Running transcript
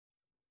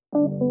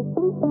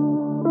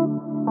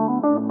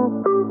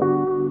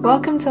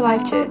Welcome to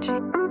Life Church.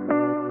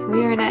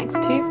 We are an Acts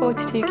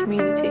 242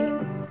 community,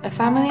 a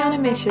family on a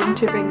mission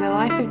to bring the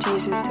life of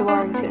Jesus to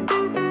Warrington.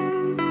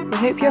 We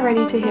hope you're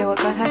ready to hear what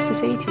God has to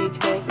say to you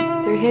today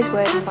through His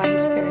Word and by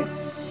His Spirit.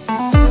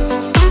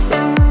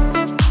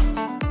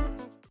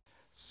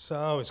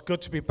 So it's good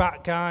to be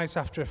back, guys,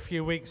 after a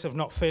few weeks of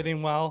not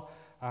feeling well,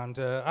 and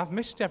I've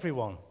missed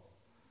everyone.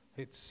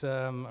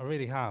 I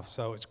really have,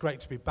 so it's great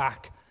to be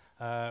back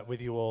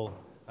with you all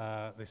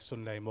this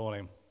Sunday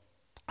morning.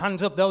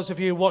 Hands up, those of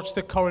you who watched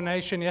the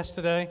coronation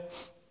yesterday.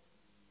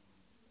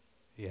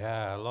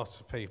 Yeah, lots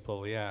of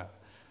people, yeah.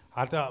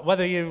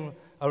 Whether you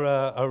are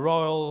a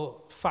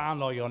royal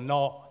fan or you're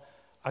not,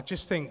 I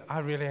just think I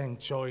really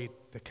enjoyed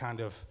the kind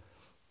of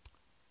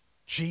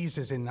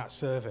Jesus in that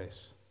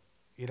service.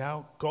 You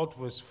know, God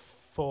was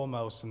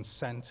foremost and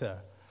center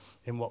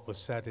in what was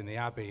said in the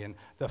Abbey. And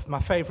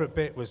my favourite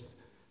bit was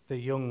the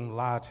young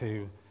lad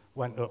who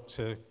went up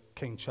to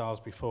King Charles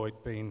before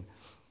he'd been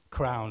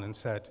crowned and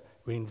said,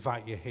 "We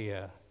invite you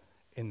here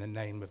in the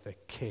name of the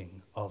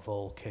King of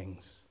all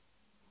kings."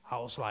 I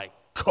was like,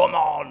 come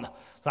on,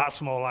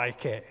 that's more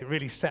like it. It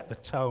really set the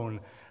tone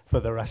for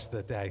the rest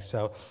of the day.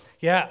 So,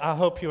 yeah, I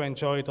hope you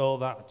enjoyed all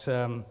that,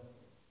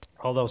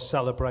 all those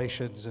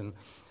celebrations, and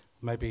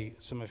maybe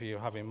some of you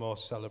are having more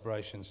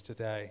celebrations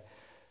today.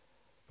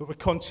 But we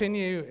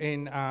continue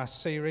in our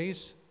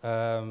series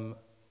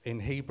in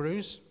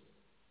Hebrews.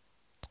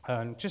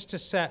 And just to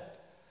set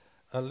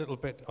a little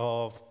bit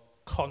of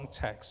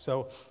context.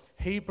 So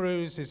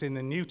Hebrews is in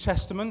the New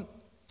Testament,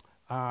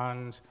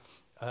 and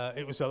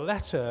it was a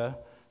letter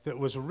that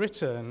was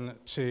written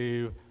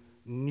to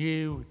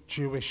new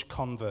Jewish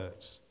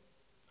converts,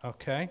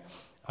 okay?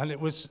 And it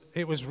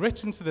was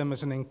written to them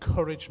as an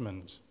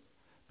encouragement,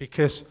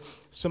 because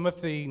some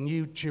of the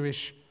new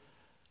Jewish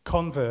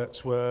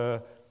converts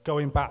were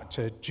going back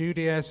to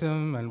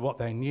Judaism and what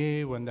they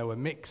knew, and they were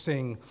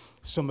mixing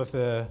some of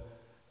the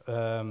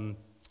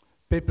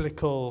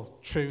biblical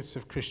truths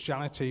of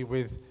Christianity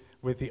with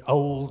the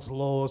old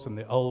laws and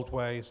the old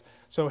ways.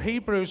 So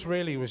Hebrews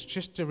really was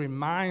just a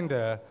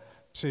reminder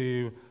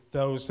to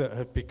those that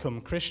had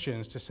become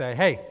Christians to say,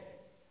 hey,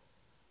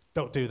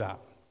 don't do that.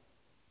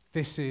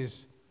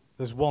 There's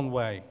one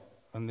way,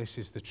 and this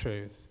is the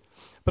truth.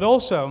 But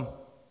also,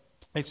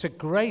 it's a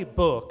great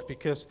book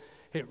because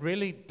it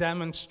really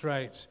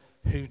demonstrates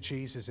who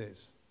Jesus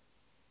is.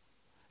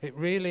 It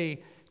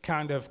really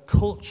kind of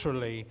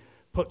culturally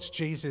puts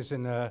Jesus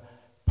in a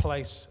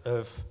place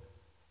of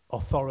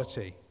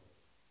authority.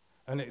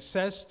 And it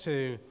says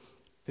to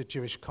the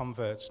Jewish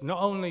converts,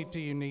 not only do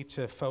you need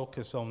to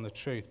focus on the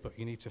truth, but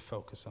you need to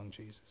focus on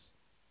Jesus.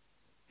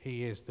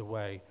 He is the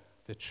way,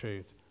 the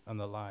truth, and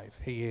the life.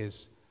 He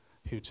is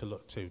who to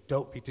look to.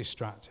 Don't be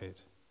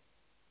distracted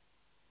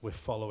with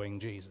following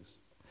Jesus.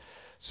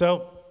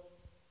 So,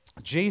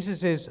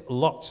 Jesus is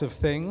lots of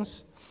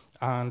things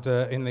and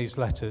in these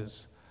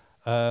letters.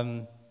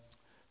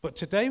 But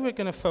today we're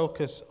going to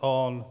focus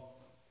on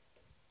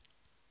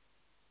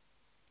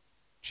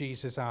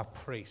Jesus, our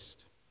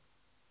priest.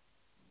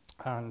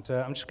 And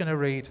I'm just going to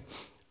read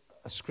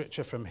a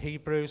scripture from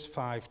Hebrews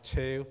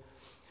 5:2.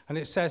 And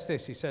it says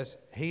this, he says,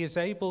 "He is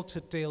able to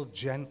deal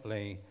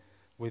gently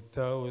with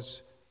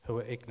those who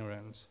are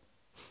ignorant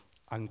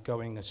and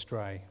going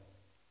astray,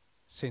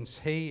 since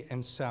he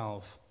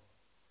himself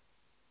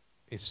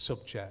is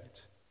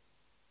subject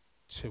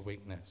to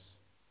weakness."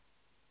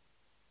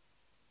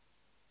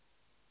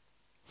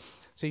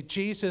 See,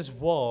 Jesus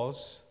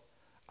was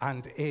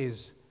and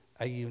is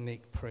a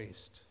unique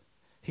priest.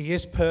 He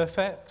is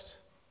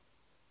perfect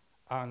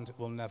and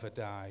will never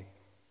die.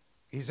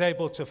 He's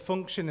able to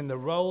function in the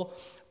role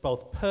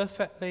both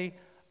perfectly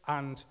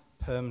and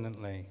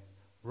permanently,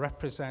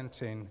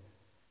 representing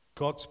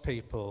God's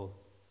people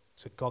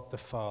to God the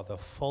Father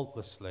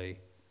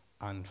faultlessly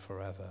and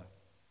forever.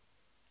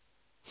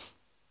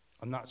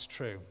 And that's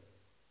true.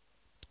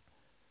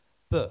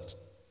 But,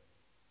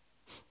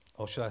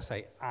 or should I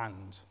say,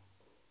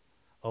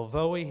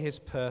 although he is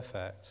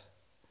perfect,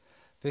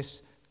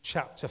 this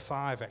chapter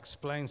 5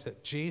 explains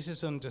that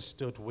Jesus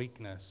understood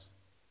weakness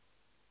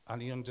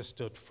and he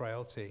understood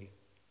frailty.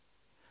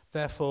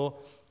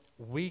 Therefore,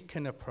 we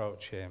can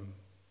approach him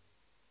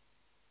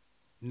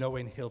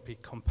knowing he'll be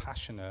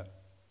compassionate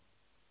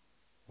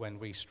when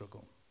we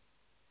struggle.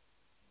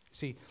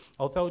 See,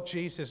 although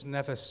Jesus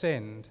never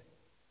sinned,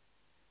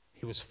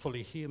 he was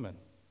fully human,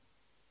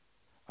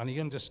 and he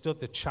understood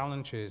the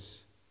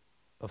challenges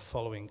of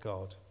following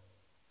God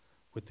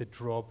with the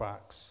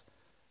drawbacks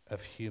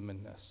of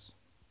humanness.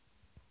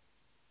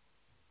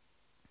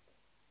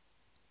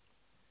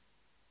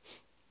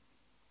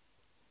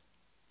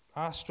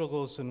 Our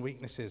struggles and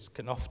weaknesses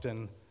can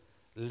often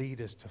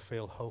lead us to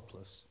feel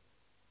hopeless.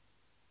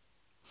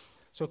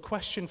 So a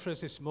question for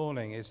us this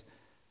morning is,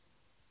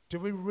 do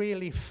we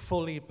really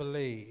fully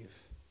believe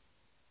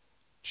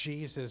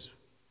Jesus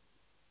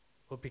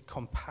will be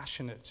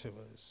compassionate to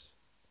us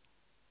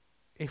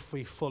if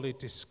we fully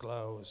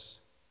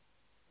disclose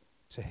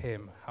to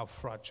him how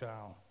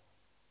fragile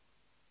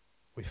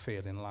we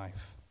feel in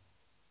life?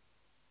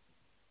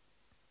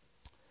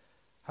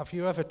 Have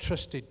you ever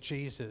trusted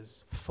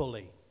Jesus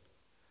fully?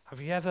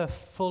 Have you ever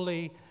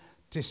fully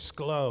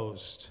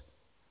disclosed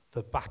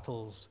the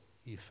battles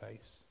you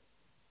face?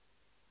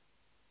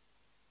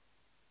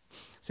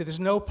 See, there's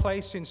no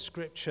place in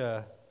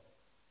Scripture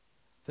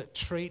that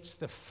treats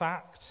the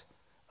fact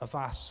of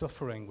our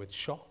suffering with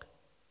shock,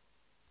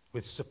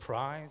 with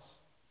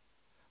surprise,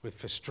 with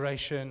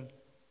frustration,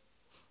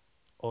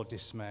 or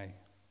dismay.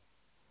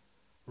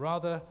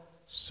 Rather,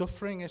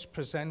 suffering is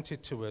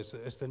presented to us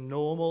as the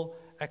normal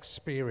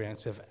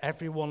experience of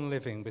everyone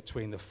living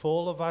between the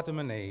fall of Adam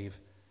and Eve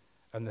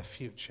and the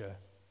future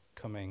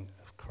coming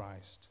of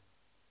Christ.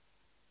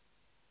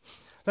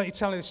 Let me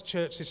tell this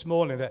church this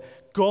morning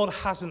that God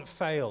hasn't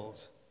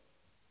failed.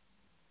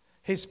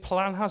 His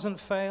plan hasn't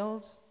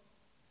failed,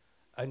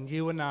 and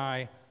you and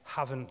I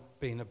haven't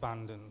been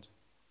abandoned.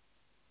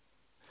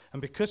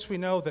 And because we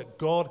know that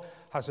God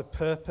has a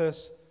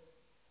purpose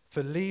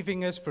for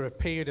leaving us for a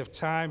period of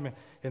time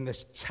in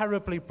this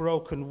terribly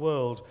broken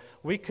world,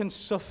 we can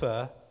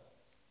suffer,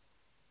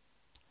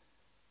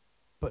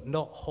 but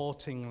not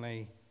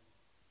haltingly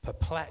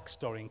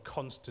perplexed or in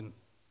constant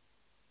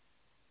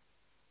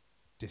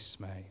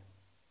dismay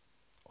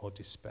or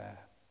despair.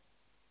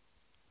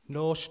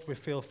 Nor should we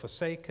feel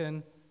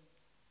forsaken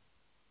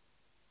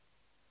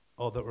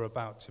or that we're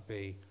about to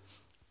be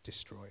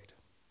destroyed.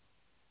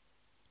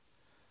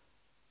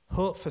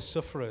 Hope for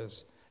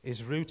sufferers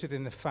is rooted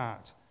in the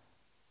fact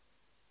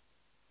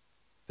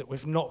that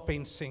we've not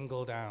been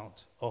singled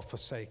out or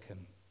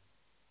forsaken,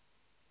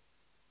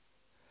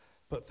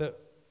 but that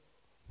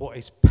what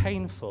is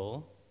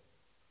painful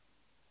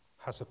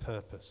has a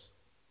purpose.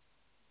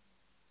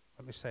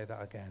 Let me say that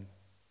again.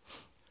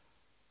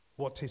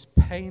 What is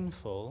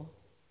painful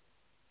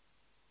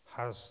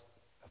has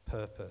a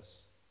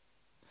purpose.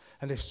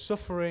 And if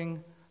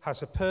suffering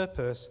has a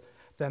purpose,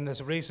 then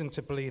there's reason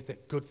to believe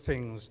that good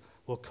things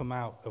will come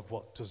out of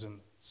what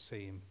doesn't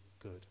seem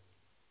good.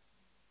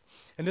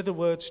 In other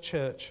words,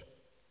 church,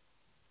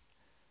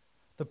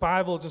 the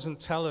Bible doesn't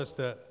tell us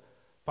that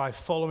by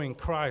following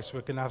Christ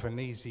we're going to have an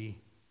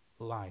easy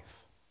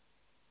life.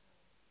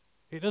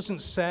 It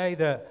doesn't say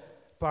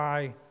that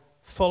by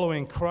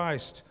following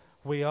Christ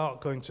we aren't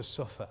going to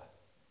suffer.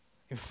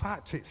 In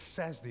fact, it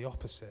says the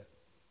opposite.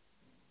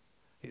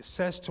 It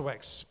says to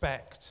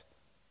expect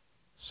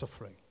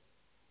suffering,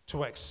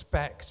 to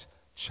expect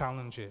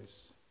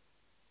challenges.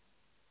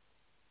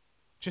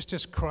 Just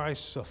as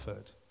Christ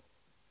suffered,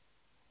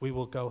 we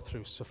will go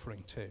through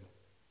suffering too.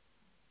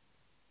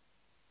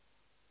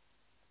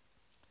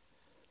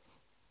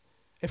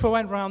 If I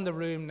went round the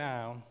room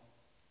now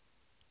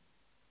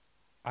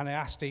and I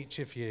asked each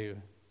of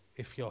you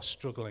if you're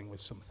struggling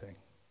with something,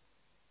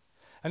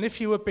 and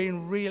if you were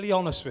being really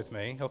honest with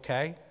me,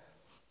 okay,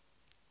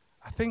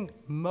 I think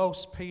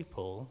most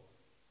people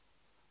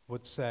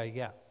would say,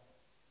 yeah,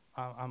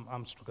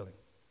 I'm struggling.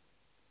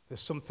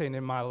 There's something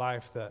in my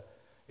life that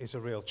is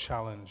a real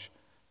challenge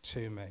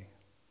to me.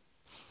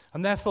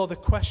 And therefore, the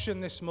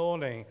question this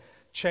morning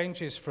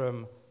changes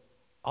from,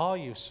 are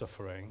you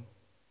suffering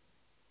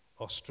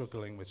or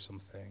struggling with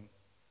something,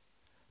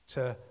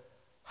 to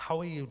how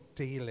are you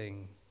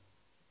dealing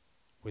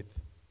with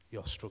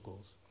your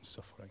struggles and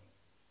suffering?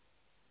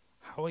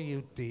 How are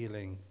you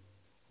dealing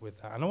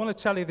with that? And I want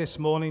to tell you this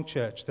morning,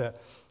 church, that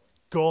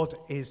God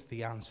is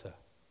the answer.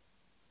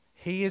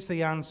 He is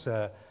the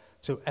answer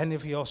to any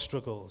of your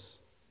struggles.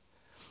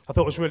 I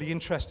thought it was really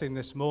interesting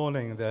this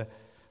morning,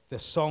 the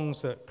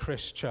songs that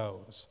Chris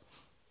chose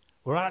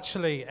were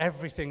actually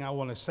everything I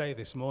want to say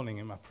this morning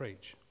in my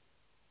preach.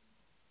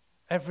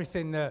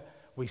 Everything that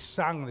we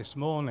sang this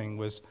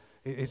morning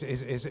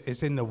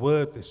is in the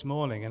Word this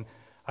morning. And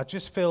I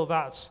just feel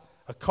that's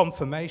a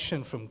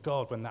confirmation from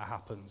God when that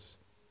happens.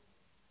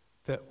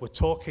 That we're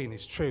talking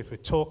His truth. We're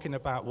talking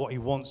about what He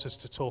wants us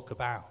to talk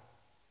about.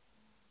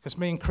 Because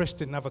me and Chris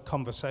didn't have a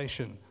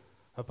conversation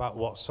about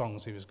what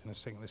songs he was going to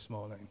sing this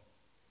morning.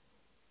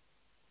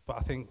 But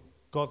I think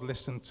God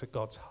listened to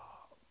God's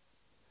heart.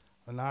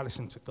 And I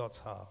listened to God's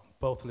heart.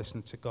 Both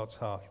listened to God's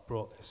heart. He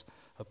brought this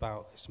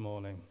about this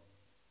morning.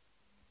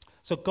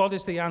 So God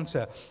is the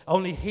answer.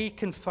 Only He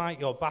can fight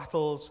your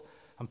battles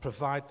and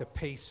provide the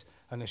peace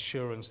and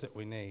assurance that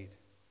we need.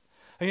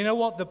 And you know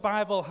what? The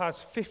Bible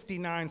has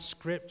 59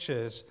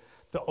 scriptures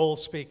that all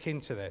speak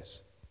into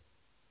this.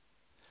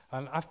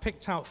 And I've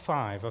picked out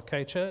 5,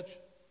 okay, church?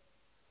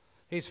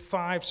 Here's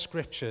 5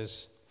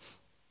 scriptures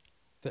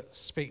that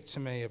speak to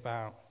me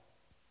about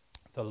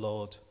the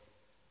Lord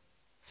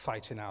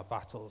fighting our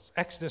battles.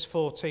 Exodus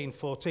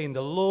 14:14,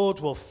 the Lord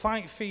will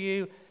fight for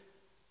you,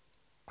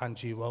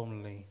 and you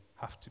only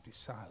have to be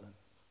silent.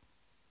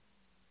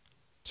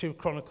 2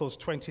 Chronicles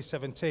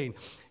 20:17,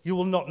 you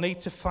will not need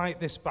to fight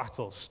this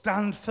battle.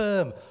 Stand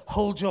firm,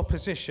 hold your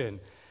position,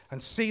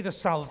 and see the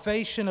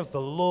salvation of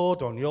the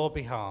Lord on your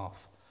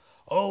behalf.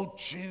 O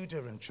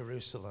Judah and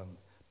Jerusalem,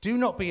 do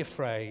not be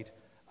afraid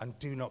and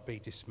do not be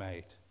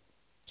dismayed.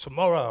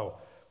 Tomorrow,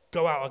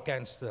 go out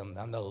against them,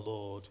 and the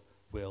Lord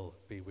will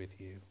be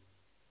with you.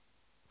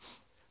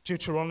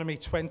 Deuteronomy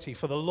 20,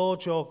 for the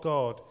Lord your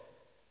God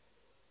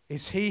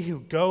is He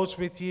who goes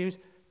with you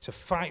to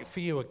fight for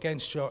you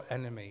against your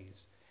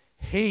enemies.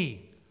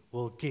 He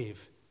will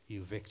give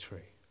you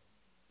victory.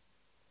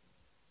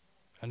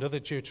 Another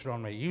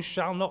Deuteronomy, you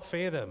shall not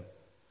fear them,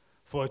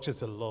 for it is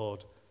the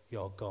Lord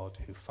your God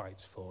who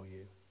fights for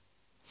you.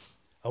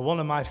 And one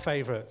of my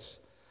favorites,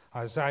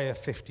 Isaiah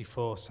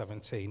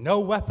 54:17. No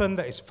weapon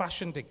that is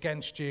fashioned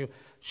against you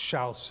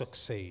shall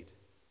succeed.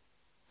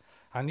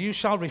 And you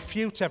shall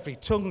refute every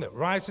tongue that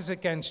rises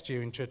against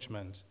you in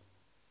judgment.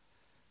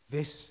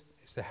 This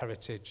is the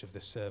heritage of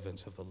the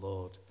servants of the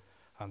Lord,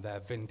 and their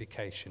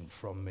vindication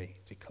from me,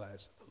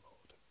 declares the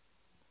Lord.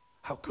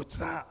 How good's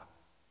that?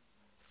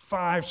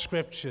 5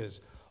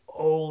 scriptures,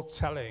 all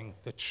telling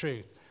the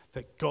truth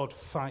that God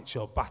fights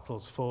your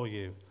battles for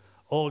you.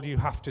 All you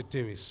have to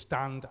do is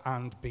stand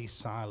and be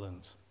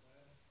silent.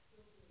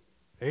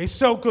 It's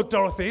so good,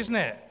 Dorothy, isn't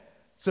it?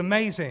 It's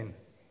amazing.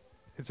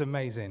 It's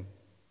amazing.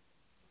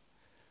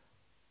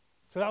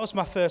 So that was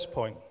my first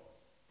point.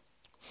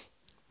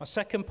 My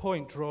second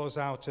point draws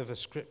out of a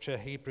scripture,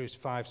 Hebrews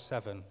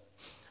 5:7.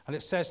 And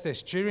it says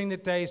this: during the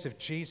days of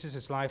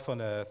Jesus' life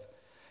on earth,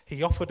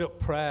 he offered up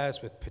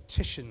prayers with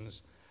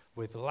petitions,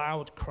 with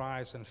loud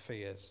cries and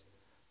fears,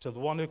 to the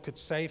one who could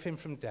save him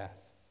from death.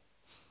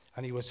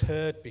 And he was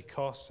heard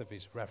because of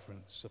his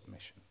reverent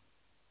submission.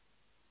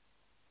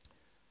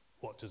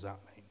 What does that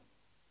mean?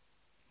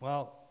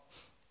 Well,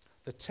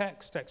 the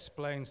text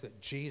explains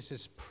that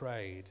Jesus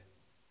prayed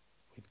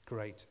with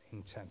great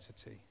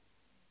intensity.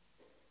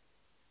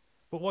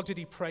 But what did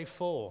he pray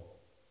for?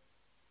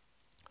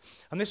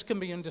 And this can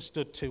be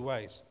understood 2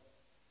 ways.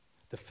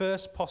 The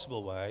first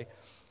possible way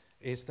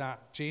is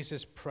that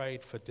Jesus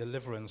prayed for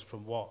deliverance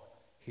from what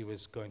he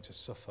was going to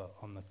suffer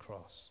on the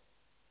cross,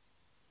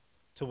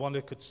 to one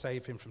who could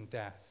save him from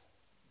death,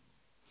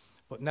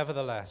 but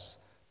nevertheless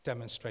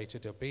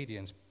demonstrated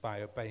obedience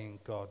by obeying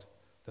God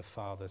the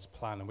Father's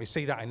plan. And we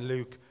see that in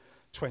Luke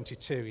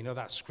 22. You know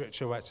that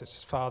scripture where it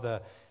says,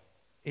 Father,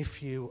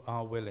 if you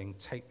are willing,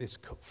 take this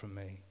cup from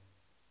me,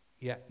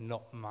 yet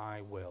not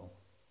my will,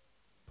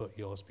 but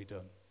yours be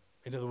done.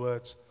 In other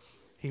words,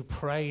 he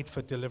prayed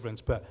for deliverance,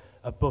 but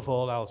above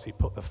all else, he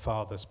put the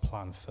Father's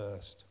plan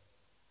first.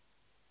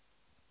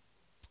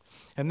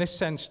 In this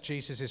sense,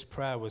 Jesus'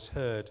 prayer was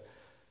heard,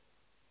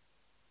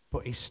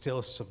 but he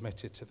still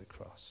submitted to the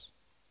cross.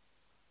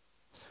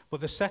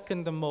 But the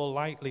second and more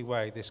likely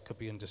way this could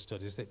be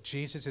understood is that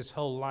Jesus'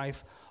 whole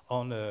life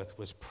on earth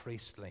was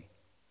priestly.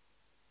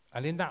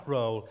 And in that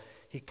role,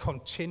 he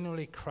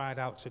continually cried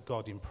out to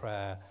God in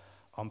prayer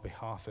on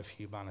behalf of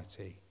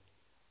humanity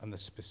and the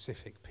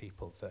specific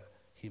people that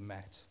he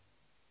met.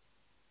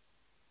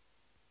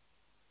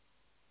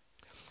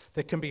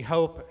 There can be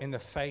hope in the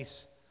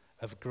face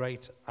of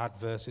great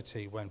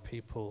adversity when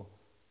people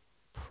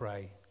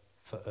pray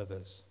for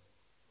others.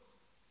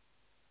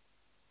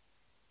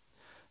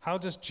 How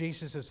does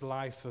Jesus'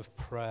 life of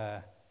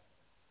prayer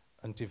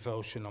and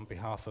devotion on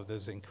behalf of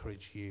others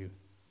encourage you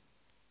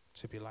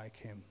to be like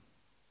him?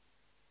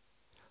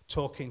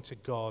 Talking to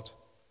God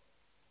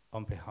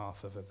on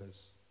behalf of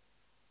others.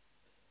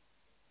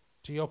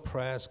 Do your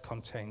prayers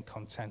contain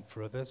content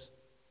for others,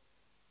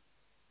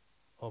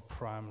 or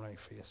primarily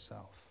for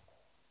yourself?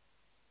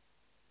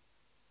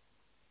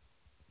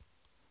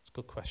 It's a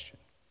good question.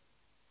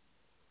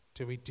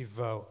 Do we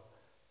devote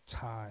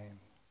time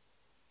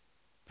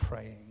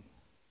praying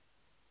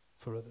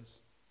for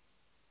others?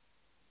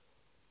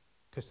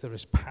 Because there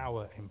is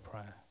power in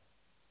prayer.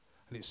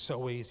 And it's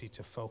so easy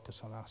to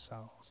focus on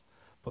ourselves.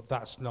 But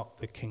that's not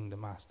the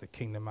kingdom ask. The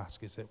kingdom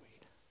ask is that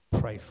we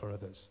pray for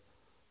others,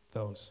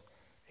 those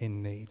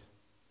in need.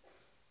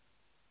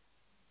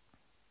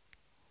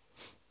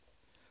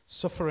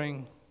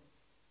 Suffering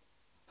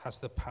has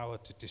the power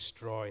to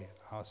destroy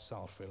our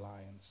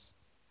self-reliance.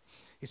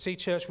 You see,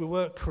 church, we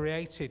weren't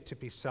created to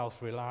be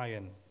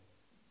self-reliant.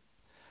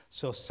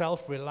 So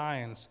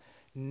self-reliance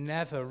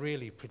never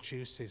really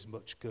produces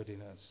much good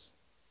in us.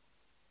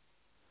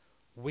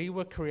 We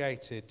were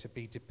created to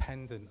be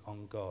dependent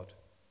on God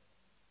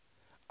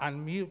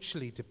and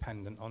mutually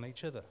dependent on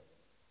each other.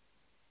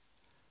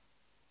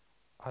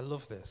 I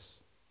love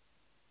this.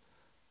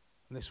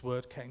 And this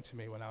word came to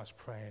me when I was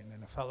praying,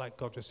 and I felt like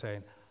God was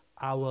saying,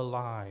 our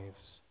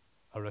lives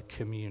are a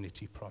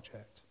community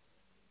project.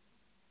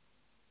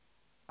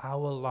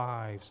 Our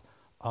lives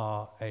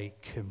are a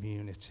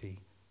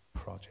community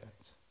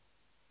project.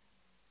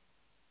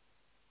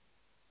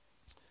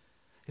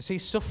 You see,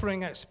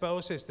 suffering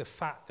exposes the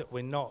fact that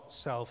we're not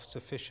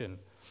self-sufficient,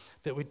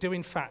 that we do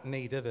in fact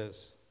need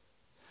others.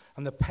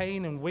 And the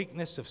pain and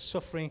weakness of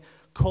suffering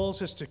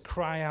calls us to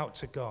cry out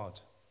to God,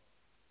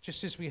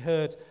 just as we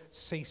heard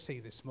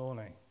Cece this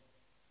morning.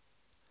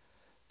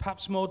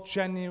 Perhaps more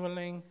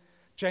genuinely,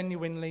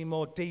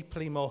 more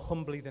deeply, more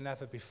humbly than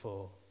ever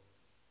before,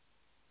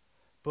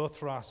 both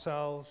for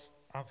ourselves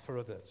and for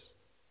others.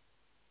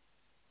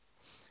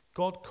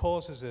 God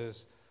causes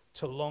us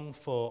to long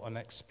for and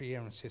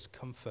experience his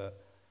comfort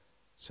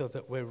so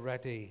that we're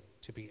ready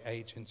to be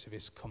agents of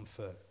his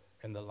comfort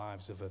in the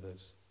lives of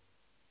others.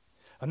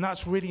 And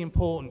that's really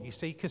important, you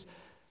see, because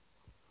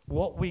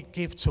what we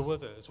give to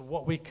others,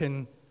 what we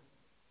can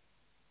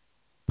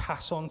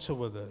pass on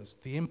to others,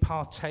 the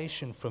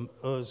impartation from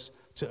us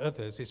to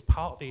others, is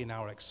partly in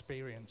our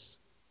experience.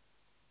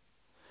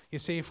 You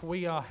see, if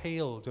we are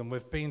healed and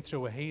we've been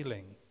through a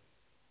healing,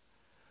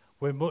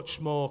 we're much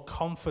more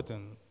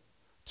confident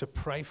to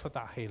pray for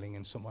that healing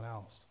in someone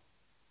else.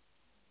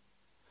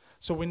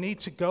 So we need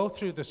to go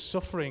through the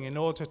suffering in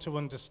order to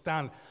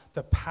understand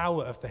the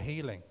power of the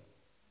healing.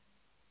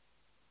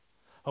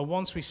 And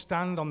once we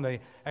stand on the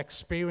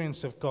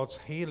experience of God's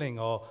healing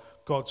or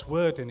God's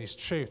word and his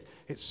truth,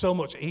 it's so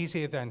much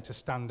easier then to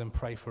stand and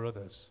pray for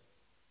others.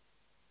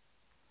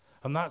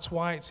 And that's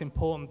why it's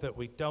important that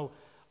we don't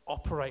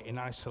operate in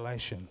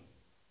isolation,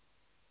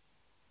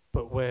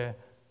 but we're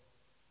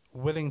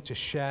willing to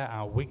share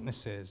our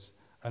weaknesses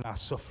and our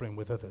suffering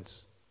with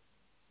others.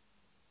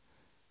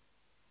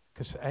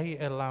 Because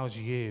it allows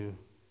you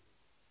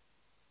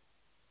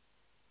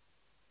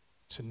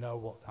to know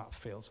what that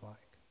feels like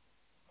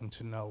and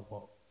to know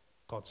what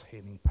God's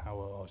healing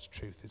power or his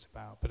truth is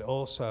about. But it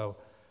also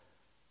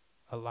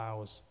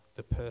allows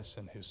the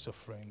person who's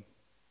suffering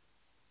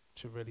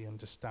to really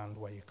understand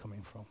where you're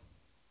coming from.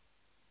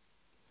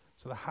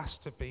 So there has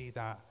to be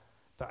that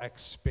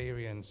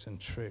experience and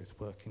truth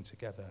working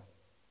together.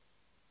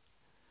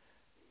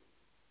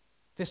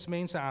 This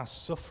means that our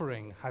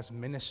suffering has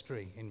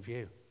ministry in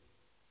view.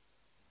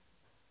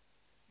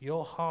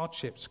 Your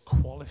hardships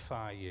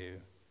qualify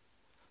you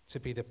to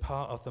be the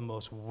part of the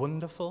most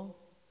wonderful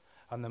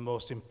and the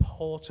most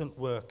important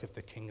work of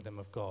the kingdom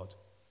of God.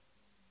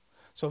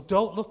 So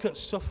don't look at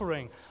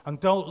suffering and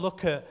don't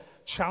look at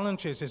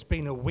challenges as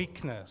being a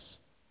weakness.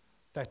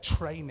 They're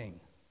training.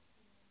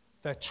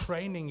 They're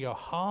training your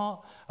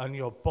heart and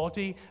your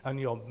body and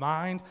your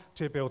mind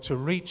to be able to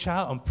reach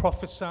out and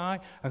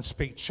prophesy and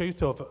speak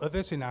truth over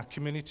others in our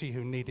community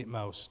who need it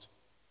most.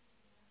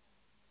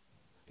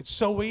 It's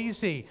so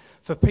easy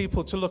for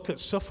people to look at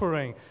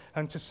suffering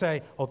and to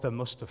say, oh, they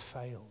must have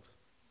failed.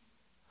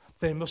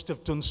 They must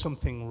have done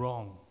something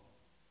wrong.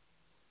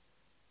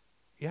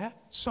 Yeah,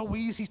 so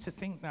easy to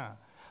think that.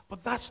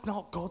 But that's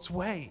not God's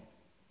way.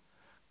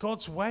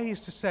 God's way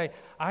is to say,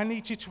 I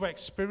need you to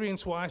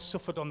experience what I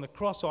suffered on the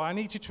cross, or I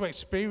need you to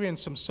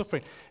experience some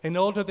suffering in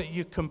order that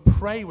you can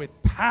pray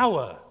with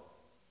power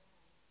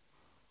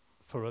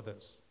for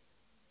others.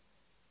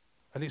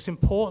 And it's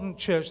important,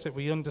 church, that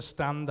we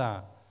understand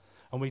that.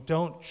 And we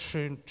don't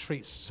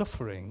treat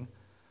suffering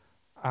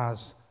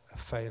as a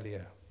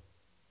failure.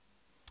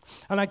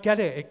 And I get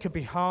it. It can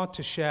be hard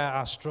to share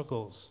our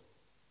struggles.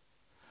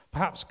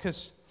 Perhaps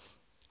because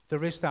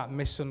there is that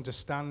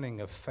misunderstanding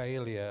of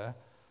failure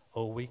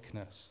or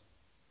weakness.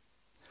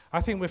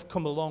 I think we've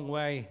come a long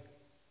way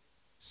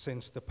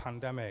since the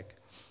pandemic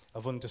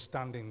of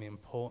understanding the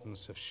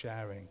importance of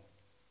sharing.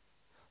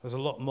 There's a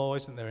lot more,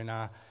 isn't there, in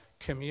our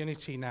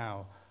community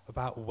now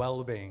about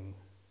well-being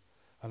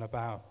and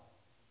about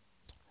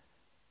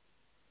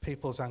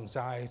people's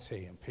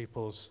anxiety and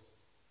people's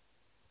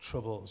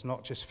troubles,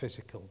 not just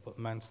physical, but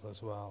mental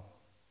as well.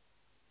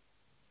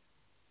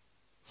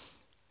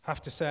 I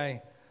have to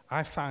say,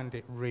 I find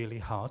it really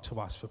hard to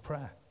ask for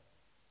prayer.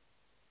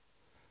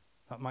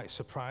 That might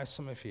surprise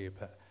some of you,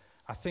 but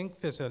I think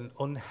there's an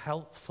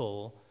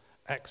unhelpful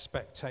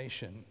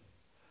expectation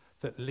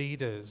that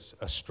leaders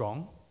are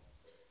strong,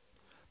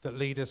 that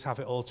leaders have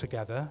it all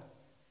together,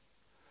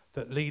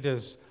 that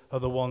leaders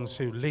are the ones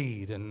who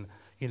lead and,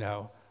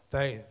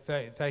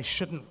 they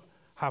shouldn't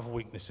have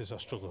weaknesses or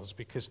struggles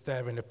because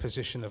they're in a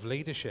position of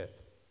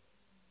leadership.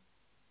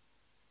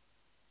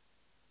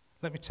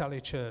 Let me tell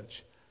you,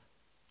 church,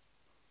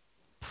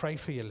 pray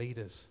for your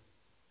leaders.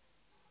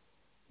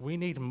 We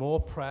need more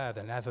prayer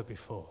than ever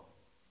before.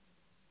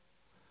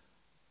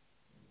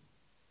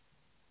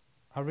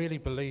 I really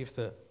believe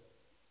that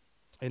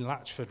in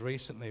Latchford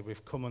recently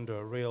we've come under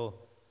a real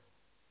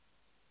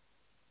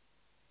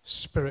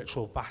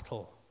spiritual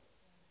battle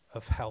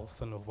of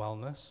health and of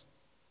wellness.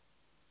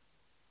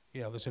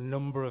 There's a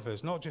number of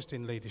us, not just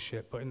in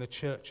leadership, but in the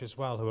church as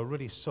well, who are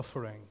really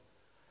suffering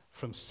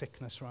from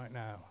sickness right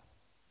now.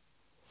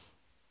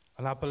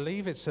 And I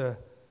believe it's a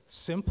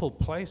simple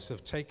place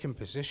of taking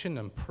position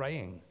and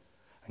praying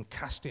and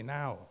casting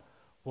out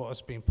what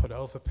has been put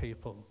over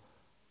people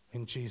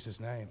in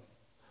Jesus' name.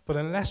 But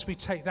unless we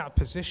take that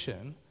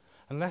position,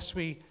 unless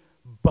we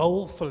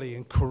boldly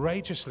and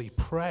courageously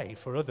pray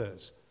for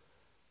others,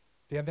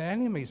 the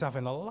enemy's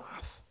having a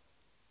laugh.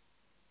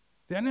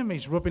 The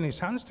enemy's rubbing his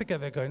hands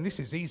together going, this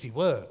is easy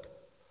work.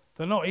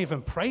 They're not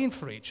even praying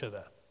for each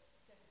other.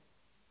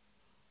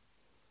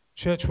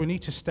 Church, we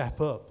need to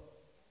step up.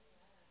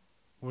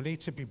 We need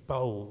to be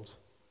bold.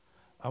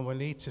 And we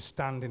need to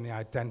stand in the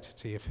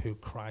identity of who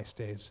Christ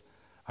is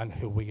and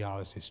who we are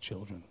as his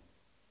children.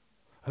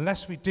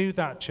 Unless we do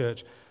that,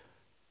 church,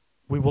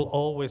 we will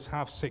always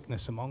have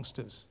sickness amongst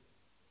us.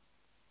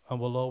 And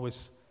we'll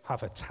always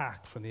have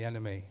attack from the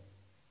enemy.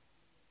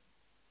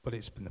 But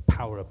it's been the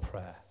power of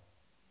prayer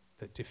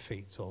that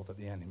defeats all that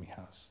the enemy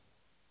has.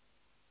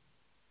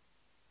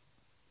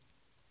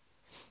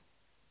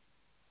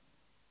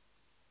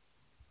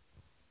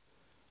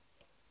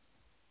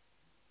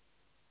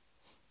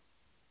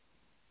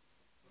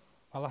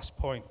 My last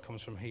point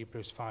comes from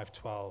Hebrews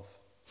 5:12.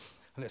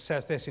 And it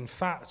says this: in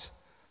fact,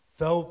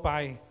 though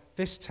by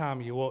this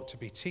time you ought to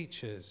be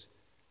teachers,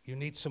 you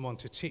need someone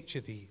to teach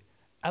you the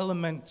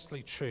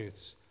elementary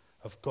truths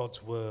of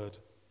God's word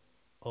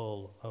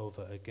all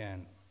over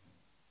again.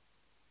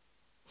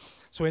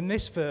 So in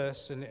this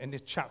verse, in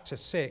chapter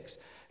 6,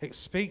 it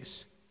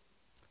speaks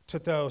to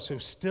those who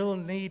still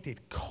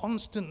needed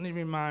constantly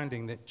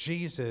reminding that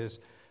Jesus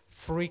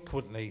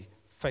frequently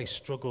faced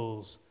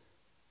struggles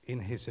in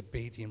his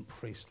obedient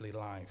priestly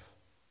life.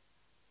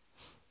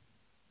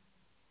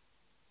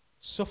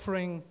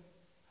 Suffering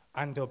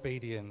and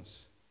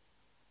obedience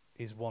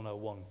is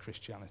 101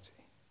 Christianity.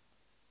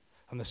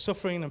 And the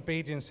suffering and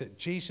obedience that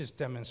Jesus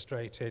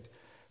demonstrated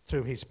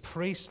through his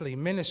priestly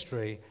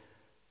ministry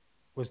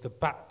was the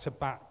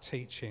back-to-back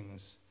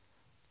teachings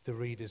the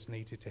readers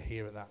needed to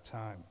hear at that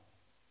time.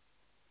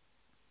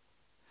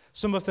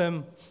 Some of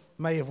them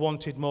may have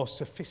wanted more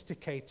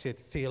sophisticated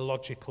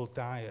theological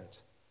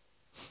diet.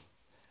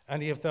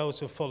 Any of those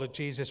who have followed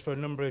Jesus for a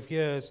number of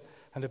years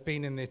and have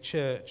been in the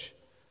church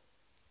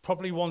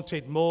probably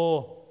wanted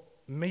more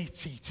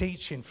meaty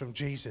teaching from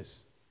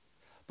Jesus.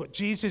 But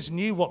Jesus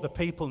knew what the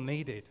people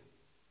needed.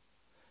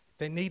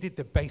 They needed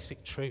the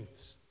basic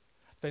truths.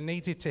 They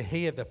needed to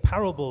hear the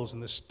parables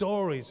and the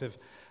stories of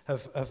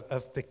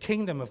the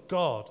kingdom of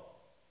God,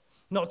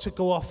 not to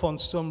go off on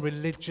some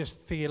religious,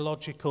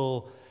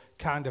 theological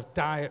kind of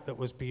diet that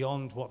was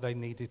beyond what they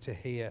needed to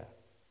hear.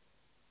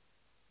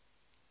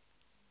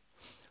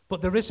 But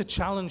there is a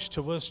challenge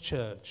to us,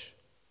 church,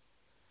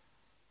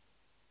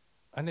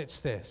 and it's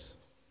this: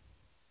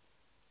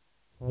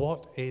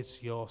 what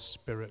is your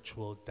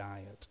spiritual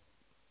diet?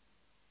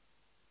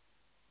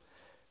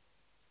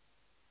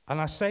 And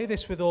I say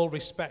this with all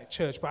respect,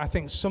 church, but I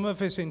think some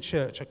of us in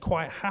church are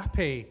quite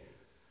happy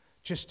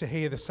just to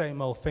hear the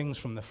same old things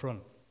from the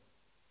front.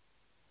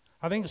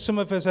 I think some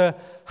of us are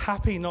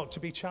happy not to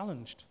be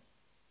challenged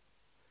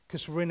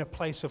because we're in a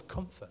place of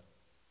comfort.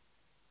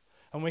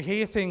 And we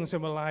hear things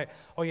and we're like,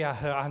 oh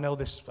yeah, I know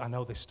this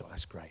story,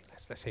 that's great,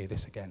 let's hear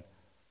this again.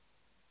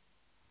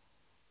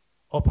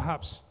 Or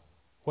perhaps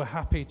we're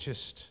happy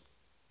just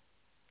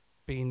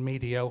being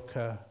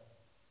mediocre,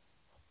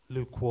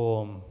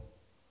 lukewarm.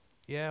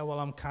 Yeah, well,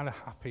 I'm kind of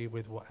happy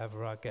with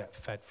whatever I get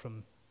fed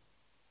from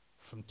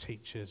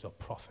teachers or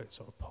prophets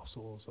or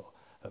apostles or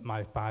at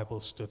my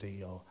Bible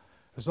study. Or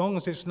as long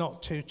as it's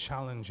not too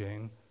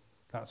challenging,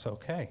 that's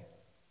okay.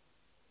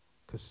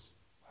 Because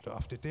I don't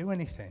have to do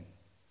anything.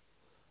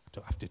 I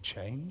don't have to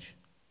change.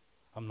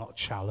 I'm not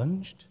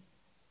challenged.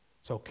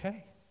 It's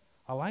okay.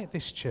 I like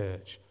this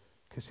church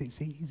because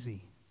it's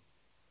easy.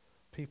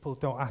 People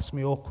don't ask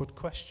me awkward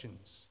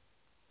questions.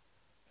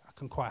 I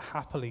can quite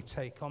happily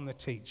take on the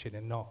teaching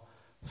and not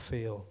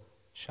feel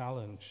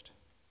challenged.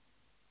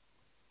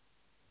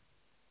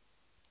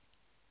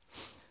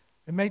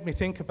 It made me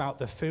think about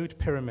the food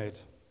pyramid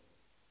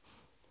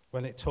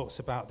when it talks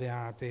about the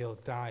ideal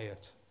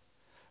diet.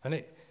 And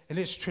in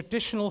its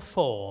traditional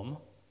form,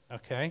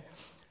 okay,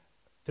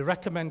 the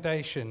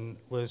recommendation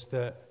was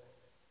that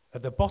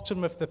at the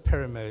bottom of the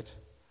pyramid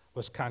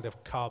was kind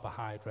of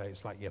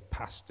carbohydrates like your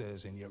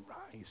pastas and your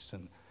rice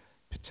and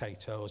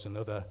potatoes and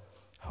other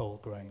whole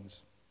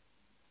grains.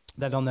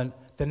 Then on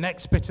the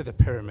next bit of the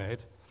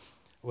pyramid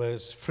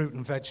was fruit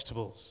and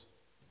vegetables.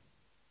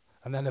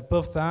 And then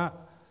above that,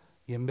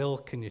 your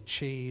milk and your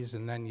cheese,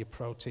 and then your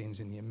proteins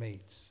and your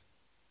meats.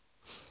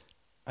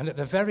 And at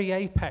the very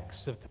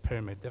apex of the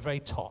pyramid, the very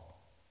top,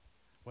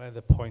 where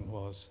the point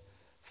was,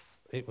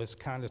 it was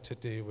kind of to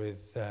do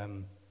with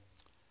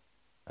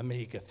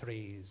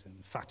omega-3s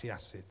and fatty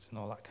acids and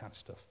all that kind of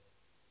stuff.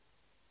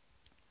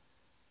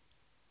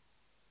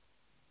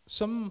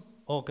 Some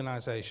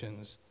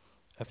organizations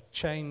have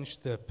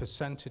changed the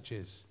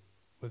percentages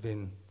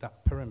within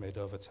that pyramid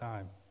over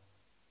time.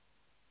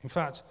 In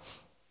fact,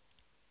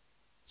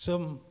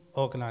 some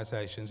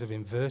organizations have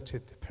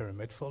inverted the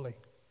pyramid fully.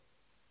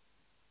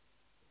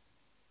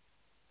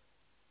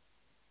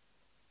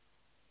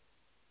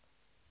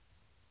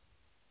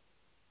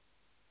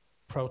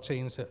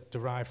 Proteins that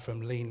derive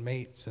from lean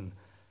meats and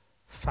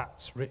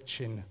fats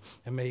rich in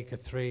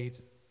omega-3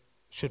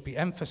 should be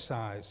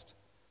emphasized,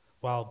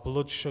 while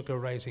blood sugar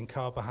raising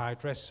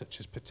carbohydrates such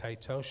as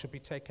potatoes should be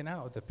taken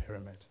out of the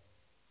pyramid.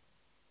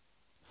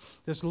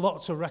 There's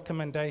lots of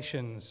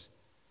recommendations,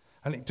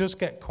 and it does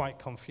get quite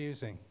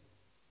confusing.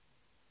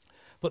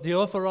 But the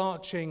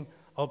overarching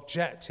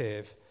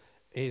objective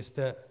is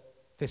that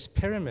this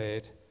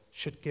pyramid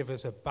should give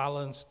us a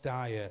balanced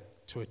diet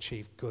to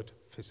achieve good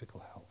physical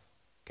health.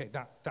 Okay,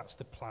 that's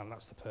the plan,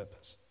 that's the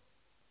purpose.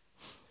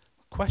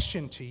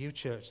 Question to you,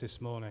 church,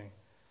 this morning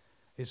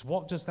is,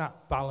 what does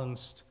that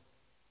balanced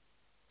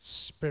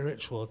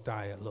spiritual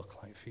diet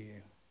look like for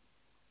you?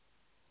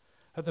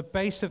 At the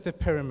base of the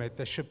pyramid,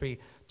 there should be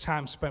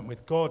time spent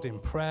with God in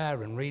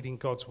prayer and reading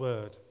God's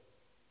word.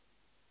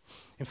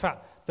 In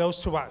fact,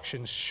 those two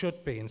actions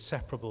should be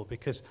inseparable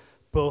because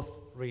both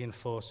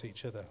reinforce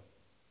each other.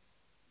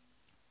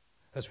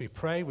 As we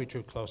pray, we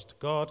draw close to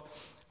God.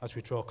 As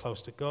we draw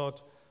close to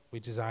God, we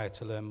desire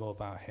to learn more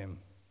about him.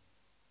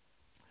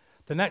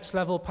 The next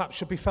level perhaps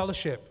should be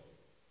fellowship.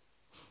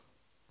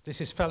 This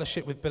is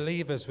fellowship with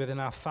believers within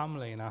our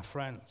family and our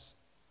friends.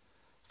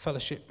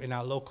 Fellowship in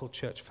our local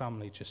church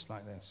family, just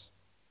like this.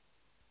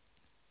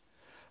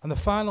 And the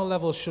final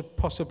level should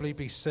possibly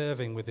be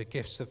serving with the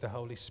gifts of the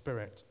Holy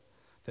Spirit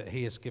that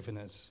he has given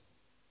us.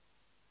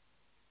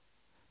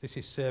 This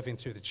is serving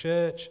through the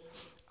church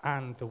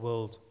and the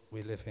world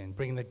we live in,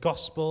 bringing the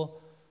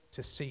gospel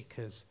to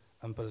seekers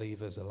and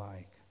believers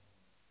alike.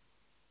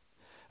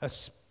 A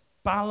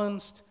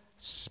balanced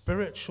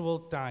spiritual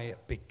diet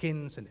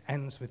begins and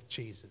ends with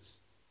Jesus.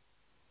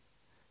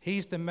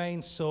 He's the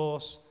main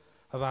source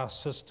of our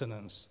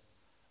sustenance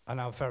and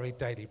our very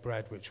daily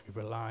bread, which we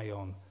rely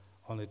on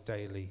a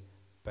daily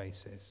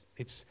basis.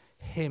 It's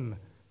him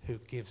who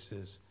gives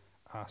us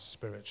our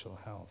spiritual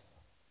health.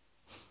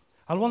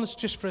 I want us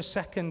just for a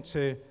second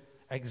to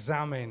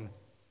examine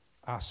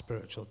our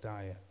spiritual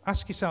diet.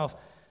 Ask yourself,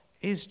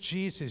 is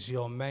Jesus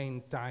your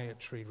main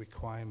dietary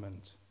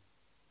requirement?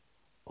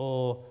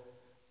 Or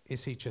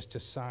is he just a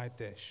side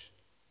dish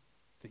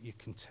that you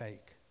can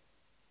take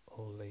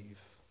or leave?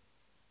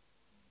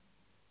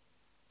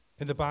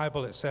 In the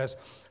Bible it says,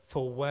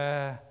 for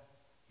where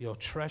your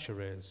treasure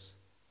is,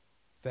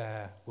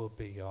 there will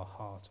be your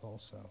heart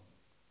also.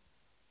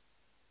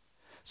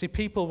 See,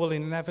 people will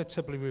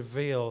inevitably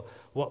reveal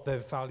what they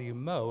value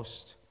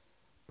most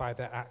by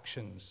their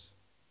actions,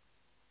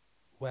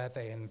 where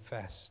they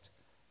invest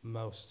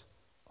most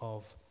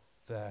of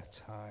their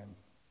time.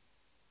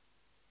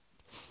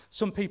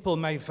 Some people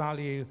may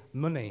value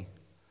money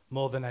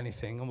more than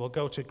anything and will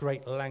go to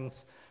great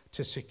lengths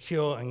to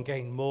secure and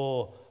gain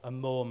more and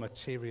more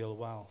material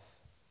wealth.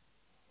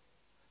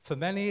 For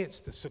many, it's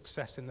the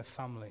success in the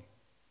family.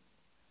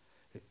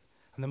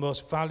 And the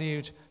most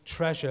valued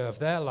treasure of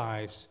their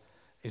lives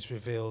is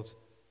revealed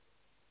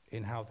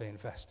in how they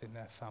invest in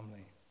their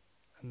family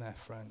and their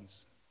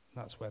friends.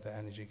 That's where their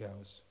energy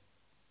goes.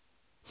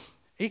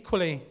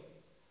 Equally,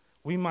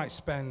 we might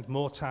spend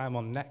more time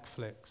on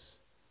Netflix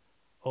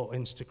or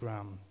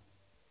Instagram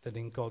than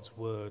in God's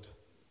word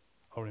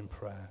or in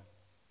prayer.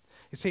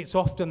 You see, it's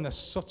often the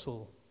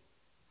subtle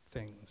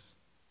things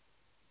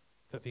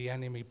that the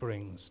enemy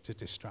brings to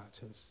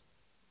distract us,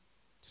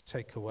 to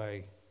take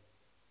away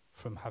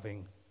from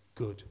having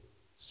good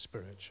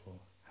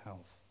spiritual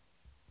health.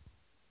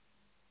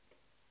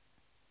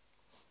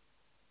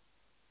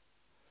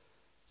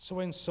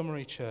 So in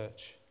summary,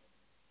 church,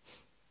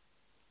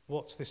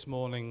 what's this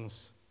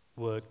morning's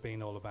word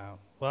been all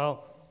about?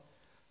 Well,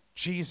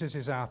 Jesus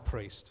is our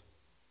priest,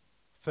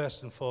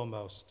 first and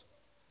foremost.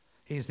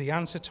 He is the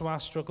answer to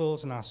our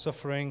struggles and our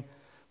suffering,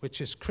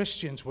 which as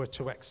Christians we're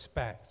to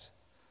expect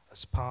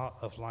as part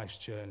of life's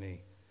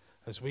journey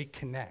as we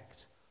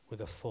connect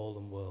with a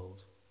fallen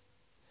world.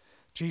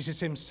 Jesus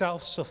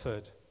himself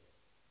suffered,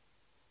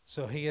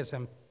 so he has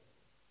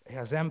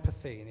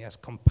empathy and he has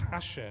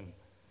compassion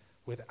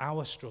with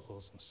our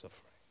struggles and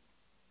suffering.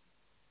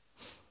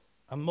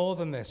 And more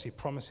than this, he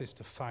promises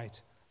to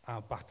fight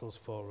our battles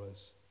for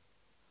us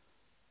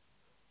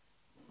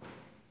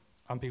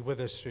and be with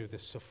us through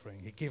this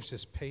suffering. He gives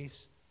us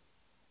peace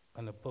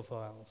and above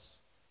all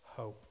else,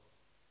 hope.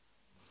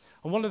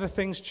 And one of the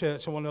things,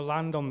 church, I want to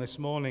land on this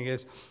morning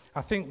is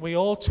I think we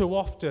all too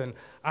often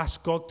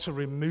ask God to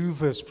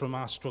remove us from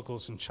our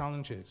struggles and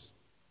challenges.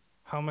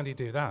 How many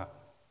do that?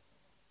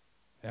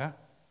 Yeah?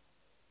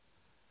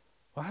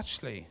 Well,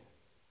 actually,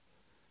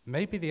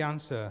 maybe the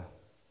answer,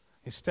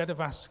 instead of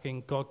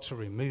asking God to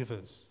remove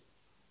us,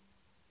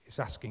 is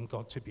asking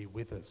God to be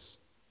with us.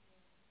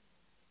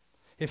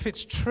 If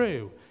it's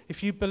true,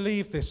 if you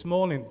believe this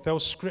morning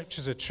those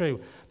scriptures are true,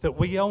 that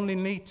we only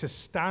need to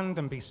stand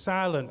and be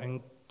silent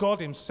and God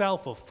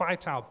himself will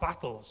fight our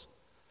battles,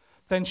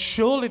 then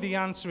surely the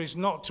answer is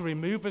not to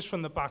remove us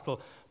from the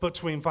battle, but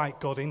to invite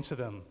God into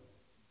them.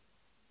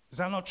 Is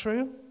that not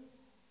true?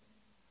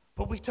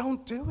 But we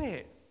don't do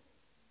it.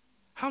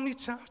 How many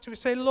times do we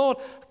say, Lord,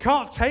 I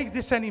can't take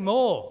this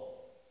anymore.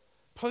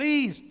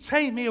 Please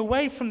take me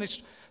away from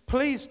this.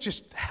 Please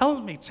just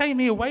help me. Take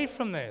me away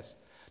from this.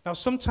 Now,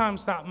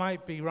 sometimes that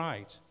might be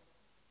right.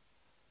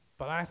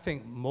 But I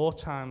think more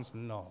times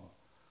than not,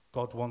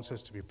 God wants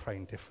us to be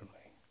praying differently.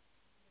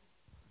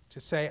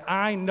 To say,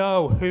 I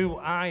know who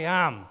I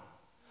am.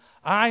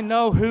 I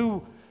know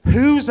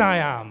whose I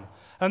am.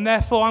 And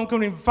therefore, I'm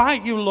going to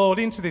invite you, Lord,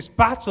 into this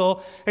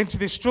battle, into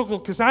this struggle,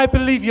 because I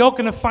believe you're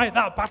going to fight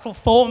that battle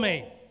for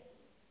me.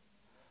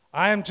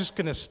 I am just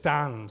going to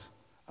stand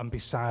and be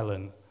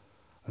silent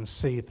and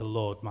see the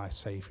Lord, my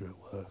Savior,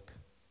 at work.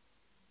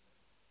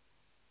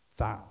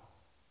 That,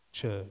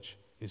 church,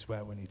 is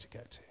where we need to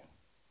get to.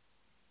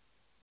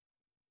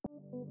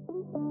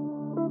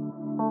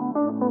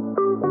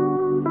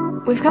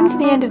 We've come to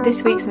the end of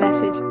this week's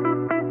message.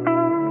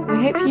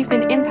 We hope you've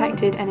been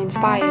impacted and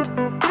inspired.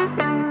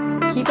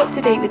 Keep up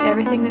to date with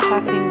everything that's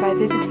happening by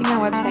visiting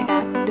our website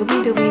at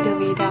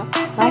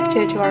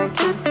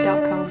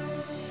www.lifechurchwarrington.com.